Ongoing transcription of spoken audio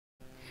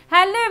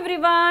Hello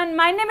everyone,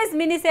 my name is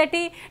Mini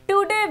Sethi.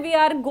 Today we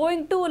are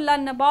going to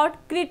learn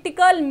about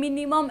critical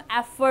minimum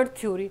effort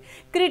theory.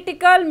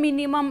 Critical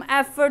minimum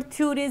effort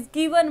theory is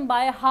given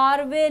by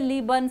Harvey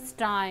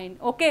Liebenstein.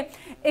 Okay,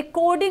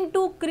 according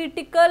to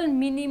critical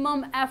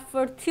minimum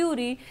effort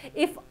theory,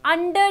 if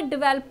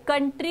underdeveloped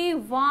country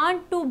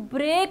want to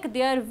break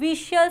their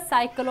vicious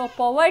cycle of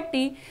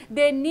poverty,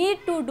 they need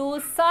to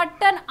do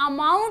certain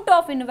amount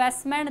of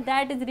investment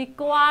that is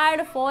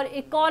required for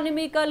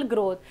economical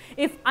growth.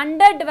 If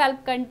underdeveloped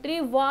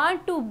country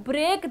want to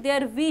break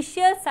their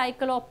vicious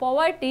cycle of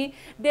poverty,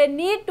 they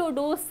need to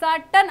do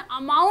certain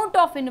amount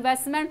of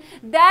investment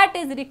that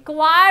is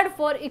required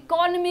for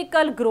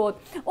economical growth.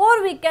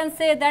 Or we can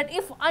say that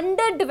if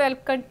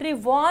underdeveloped country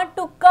want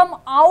to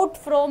come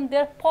out from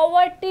their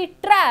poverty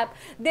trap,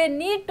 they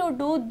need to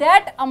do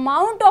that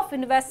amount of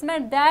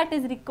investment that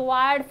is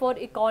required for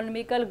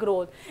economical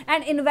growth.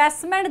 And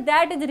investment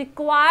that is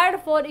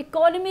required for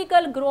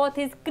economical growth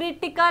is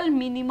critical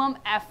minimum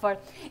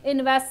effort.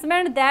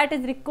 Investment that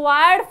is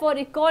required for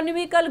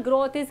economical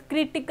growth is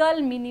critical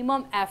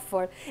minimum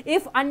effort.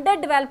 If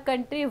underdeveloped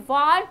country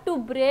want to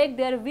break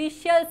their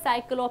vicious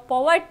cycle of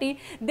poverty,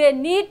 they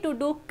need to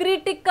do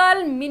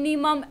critical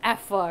minimum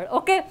effort.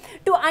 Okay,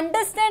 to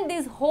understand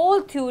this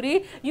whole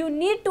theory, you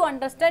need to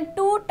understand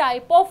two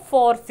type of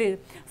forces.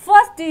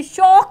 First is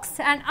shocks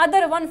and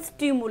other one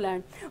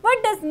stimulant.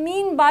 What does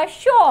mean by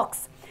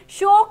shocks?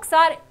 Shocks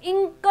are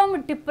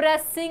income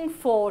depressing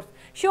force.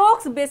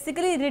 Shocks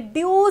basically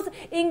reduce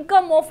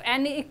income of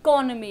any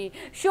economy.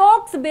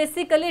 Shocks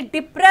basically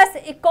depress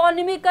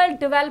economical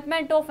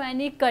development of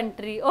any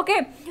country.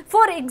 Okay,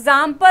 for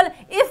example,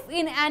 if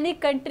in any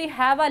country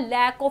have a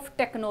lack of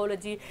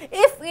technology,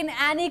 if in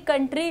any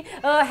country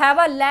have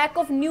a lack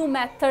of new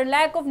method,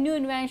 lack of new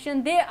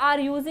invention, they are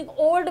using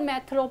old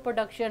method of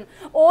production.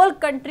 All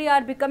country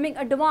are becoming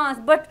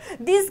advanced, but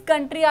these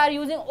country are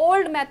using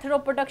old method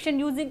of production,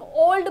 using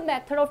old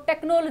method of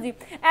technology.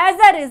 As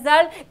a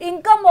result,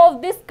 income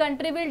of this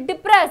country will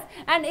depress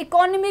and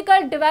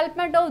economical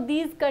development of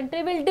these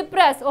country will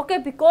depress. Okay,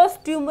 because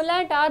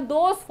stimulant are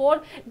those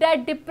force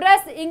that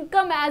depress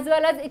income as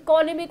well as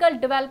economical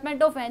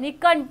development of any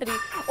country.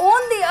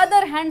 On the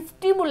other hand,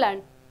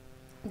 stimulant,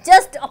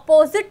 just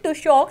opposite to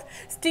shocks,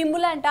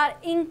 stimulant are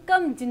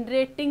income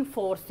generating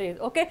forces.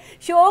 Okay,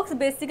 shocks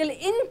basically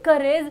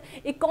encourage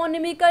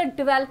economical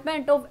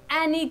development of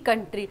any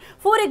country.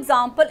 For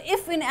example,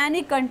 if in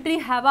any country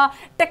have a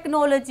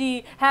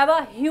technology, have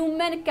a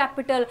human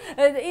capital,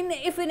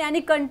 if in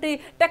any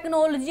country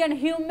technology and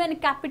human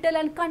capital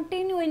and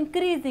continue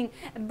increasing,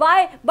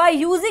 by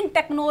using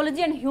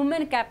technology and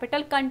human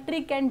capital,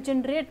 country can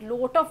generate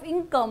lot of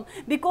income,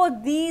 because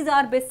these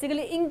are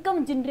basically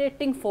income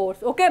generating force.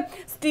 Okay,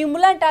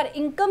 stimulant are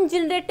income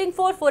generating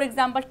force, for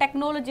example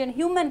technology and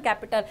human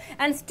capital,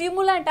 and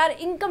stimulant are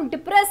income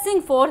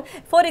depressing force,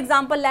 for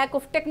example lack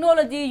of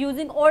technology,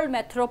 using old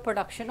method of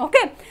production.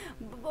 Okay,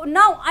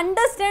 now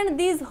understand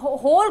this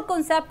whole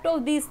concept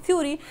of this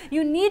theory,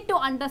 you need to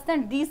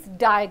understand this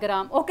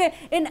diagram. Okay,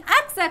 in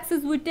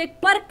x-axis we take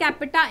per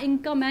capita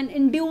income and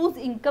induced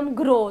income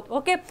growth.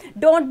 Okay,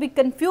 don't be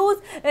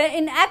confused.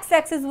 In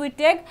x-axis we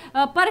take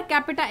per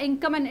capita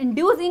income and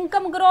induced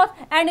income growth,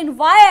 and in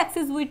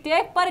y-axis we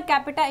take per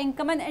capita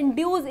income and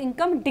induced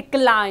income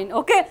decline.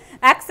 Okay,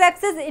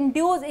 x-axis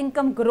induced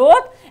income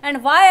growth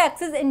and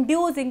y-axis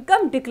induced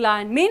income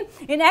decline. Mean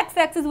in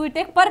x-axis we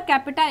take per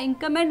capita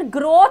income and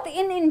growth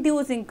in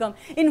induced income,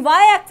 in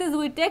y-axis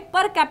we take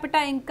per capita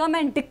income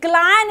and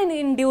decline in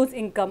induced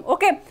income.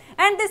 Okay,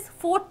 and this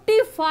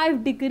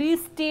 45-degree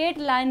straight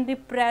line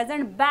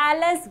represent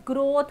balanced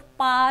growth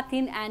path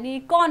in any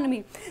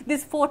economy.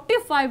 This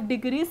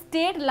 45-degree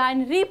straight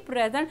line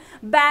represent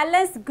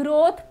balanced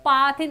growth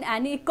path in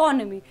any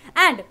economy.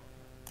 And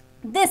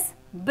this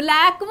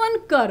black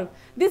one curve,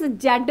 this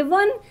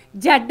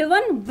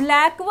Z1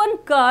 black one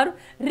curve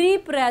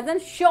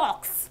represent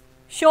shocks.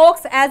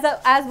 Shocks,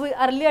 as we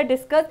earlier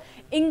discussed,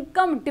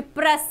 income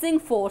depressing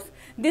force.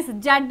 This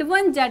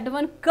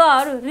Z1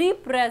 curve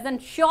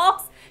represent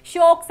shocks.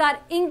 Shocks are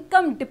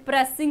income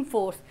depressing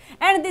force.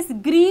 And this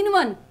green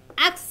one,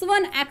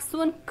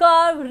 X1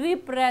 curve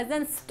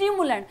represents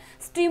stimulant.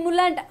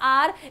 Stimulant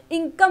are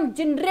income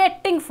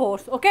generating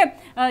force. Okay,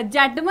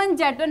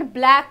 Z1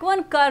 black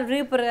one curve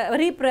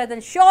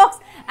represents shocks,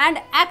 and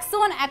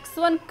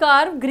X1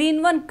 curve,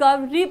 green one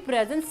curve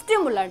represents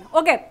stimulant.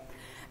 Okay,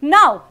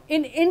 now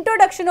in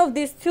introduction of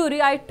this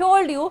theory I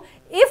told you,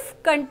 if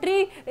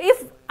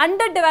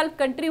underdeveloped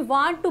country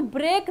want to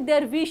break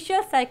their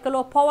vicious cycle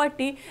of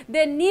poverty,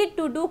 they need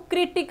to do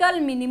critical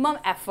minimum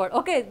effort.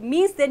 Okay,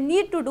 means they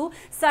need to do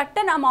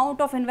certain amount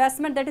of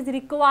investment that is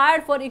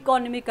required for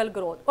economical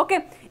growth.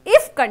 Okay,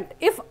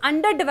 if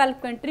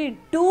underdeveloped country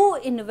do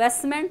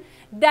investment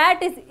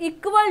that is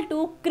equal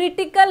to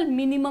critical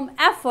minimum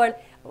effort,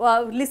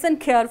 listen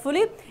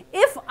carefully.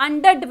 If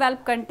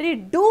underdeveloped country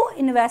do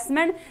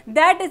investment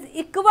that is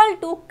equal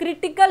to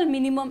critical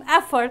minimum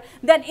effort,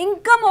 then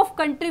income of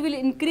country will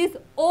increase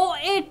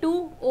OA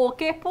to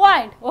OK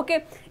point.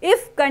 Okay,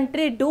 if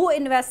country do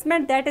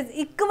investment that is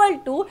equal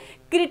to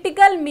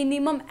critical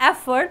minimum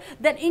effort,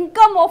 then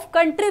income of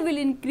country will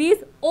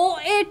increase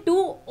OA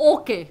to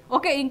OK.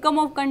 Okay, income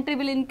of country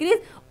will increase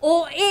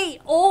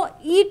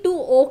OE to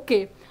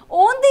OK.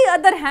 On the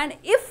other hand,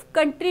 if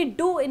country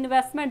do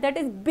investment that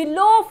is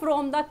below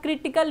from the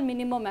critical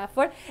minimum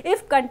effort,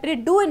 if country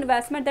do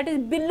investment that is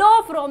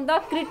below from the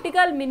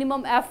critical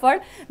minimum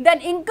effort, then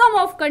income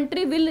of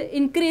country will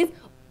increase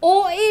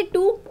OE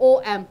to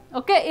OM.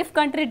 Okay, if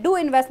country do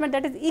investment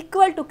that is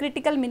equal to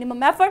critical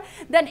minimum effort,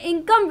 then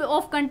income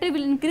of country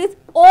will increase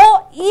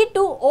OE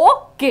to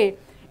OK.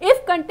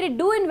 If country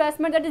do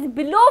investment that is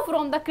below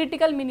from the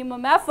critical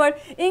minimum effort,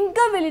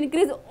 income will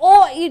increase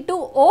OE to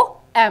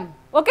OM.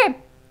 Okay.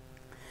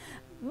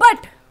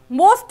 But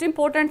most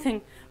important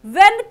thing,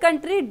 when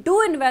country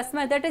do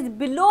investment that is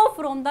below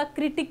from the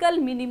critical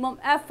minimum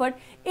effort,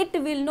 it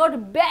will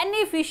not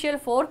beneficial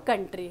for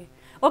country.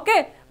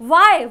 Okay,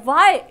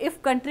 why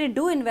if country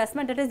do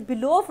investment that is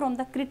below from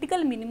the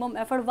critical minimum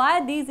effort,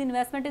 why these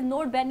investment is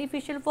not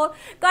beneficial for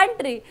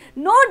country?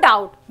 No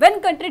doubt,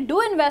 when country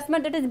do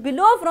investment that is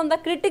below from the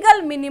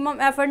critical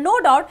minimum effort, no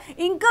doubt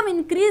income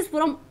increase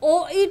from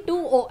OE to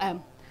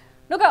OM.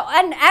 Okay,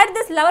 and at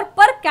this level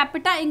per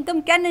capita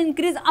income can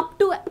increase up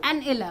to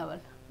NA level.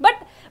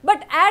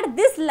 But at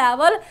this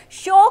level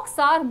shocks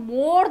are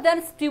more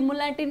than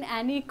stimulant in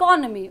any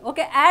economy.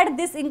 Okay, at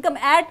this income,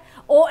 at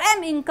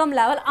OM income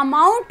level,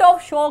 amount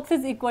of shocks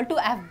is equal to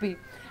FB.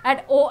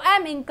 At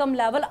OM income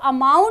level,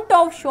 amount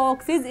of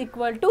shocks is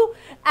equal to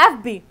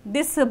FB.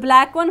 This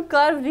black one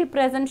curve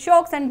represents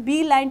shocks and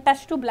B line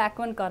touch to black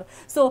one curve.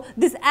 So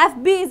this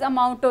FB is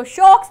amount of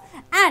shocks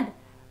and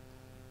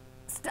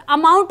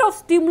amount of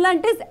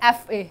stimulant is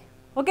FA.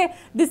 Okay,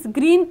 this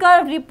green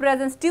curve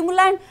represents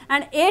stimulant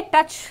and A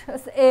touch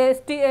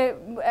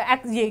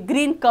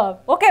green curve.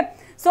 Okay,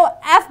 so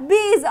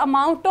FB is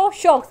amount of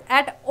shocks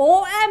at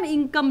OM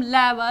income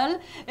level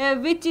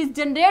which is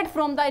generated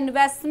from the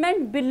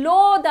investment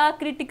below the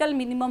critical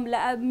minimum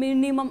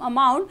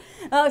amount.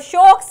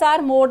 Shocks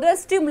are more than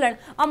stimulant.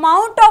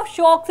 Amount of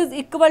shocks is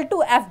equal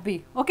to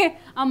FB. Okay,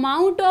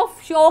 amount of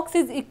shocks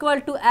is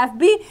equal to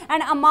FB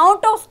and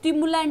amount of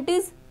stimulant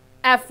is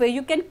FA.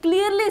 You can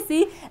clearly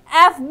see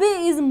FB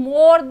is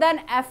more than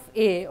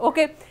FA.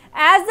 Okay,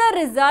 as a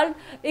result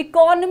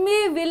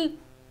economy will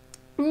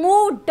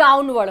move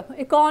downward,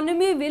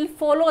 economy will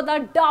follow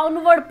the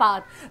downward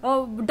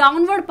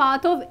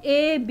path of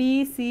A,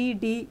 B, C,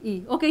 D,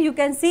 E. Okay, you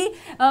can see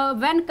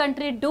when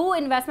country do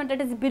investment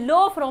that is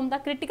below from the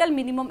critical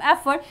minimum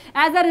effort,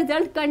 as a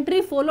result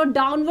country follow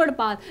downward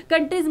path,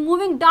 country is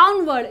moving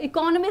downward,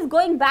 economy is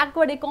going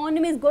backward,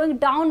 economy is going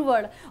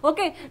downward.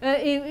 Okay,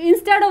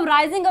 instead of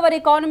rising our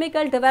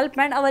economical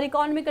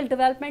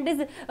development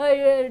is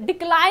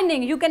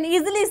declining. You can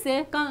easily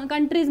say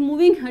country is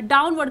moving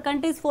downward,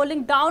 country is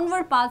falling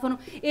downward path from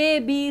A,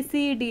 B,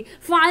 C, D.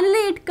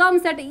 Finally, it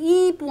comes at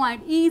E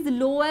point. E is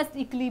lowest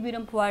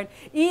equilibrium point.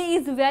 E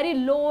is very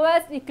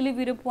lowest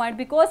equilibrium point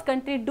because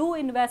country do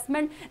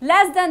investment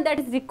less than that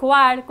is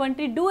required.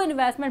 Country do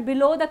investment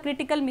below the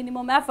critical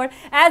minimum effort.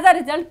 As a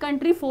result,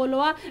 country follow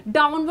a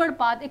downward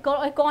path.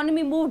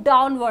 Economy move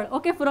downward.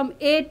 Okay, from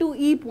A to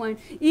E point.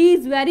 E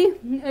is very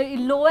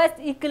lowest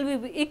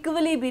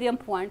equilibrium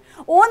point.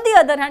 On the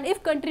other hand,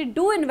 if country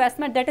do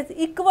investment that is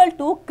equal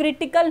to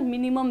critical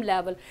minimum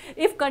level,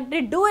 if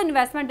country do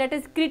investment that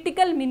is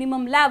critical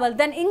minimum level,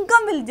 then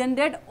income will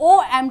generate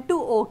OM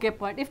to OK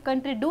point. If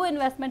country do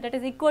investment that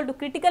is equal to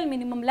critical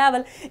minimum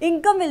level,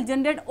 income will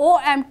generate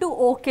OM to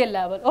OK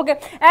level. Okay,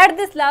 at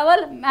this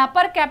level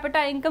per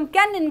capita income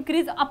can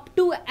increase up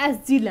to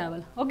SG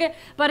level. Okay,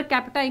 per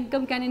capita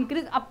income can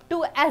increase up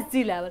to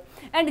SG level,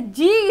 and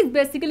G is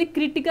basically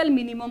critical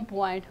minimum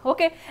point.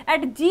 Okay,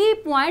 at G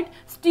point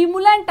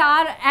stimulant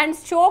are and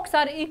shocks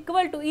are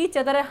equal to each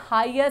other at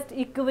highest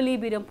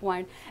equilibrium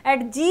point.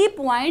 At G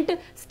point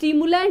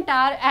stimulant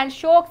are and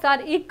shocks are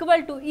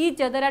equal to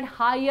each other at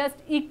highest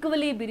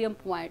equilibrium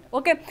point.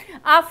 Okay,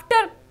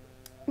 after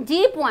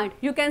G point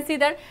you can see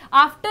that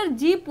after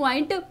G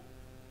point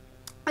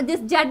this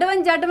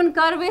Z1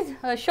 curve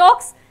is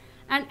shocks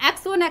and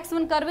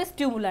X1 curve is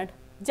stimulant.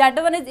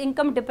 Z1 is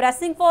income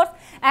depressing force,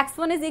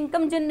 X1 is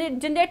income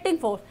generating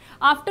force.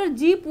 After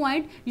G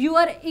point,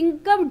 your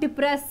income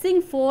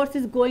depressing force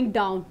is going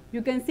down.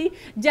 You can see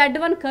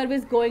Z1 curve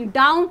is going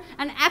down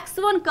and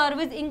X1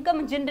 curve is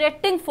income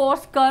generating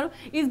force curve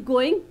is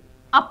going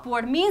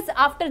upward. Means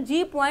after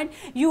G point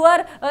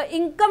your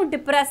income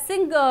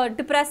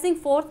depressing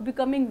force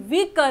becoming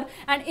weaker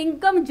and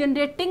income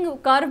generating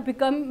curve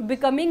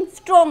becoming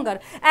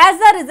stronger.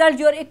 As a result,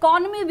 your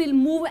economy will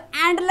move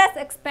endless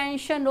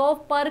expansion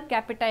of per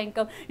capita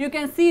income. You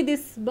can see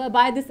this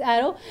by this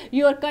arrow.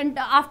 Your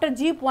after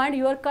G point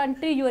your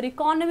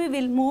economy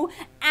will move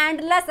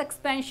endless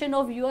expansion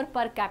of your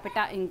per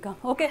capita income.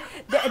 Okay,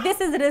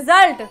 this is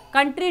result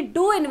country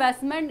do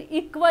investment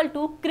equal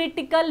to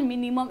critical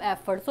minimum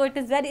effort. So it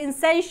is very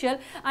essential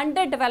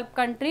underdeveloped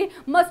country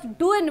must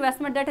do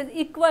investment that is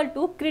equal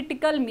to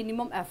critical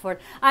minimum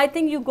effort. I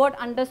think you got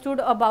understood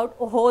about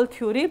whole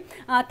theory.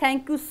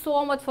 Thank you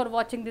so much for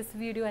watching this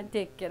video and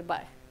take care.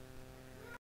 Bye.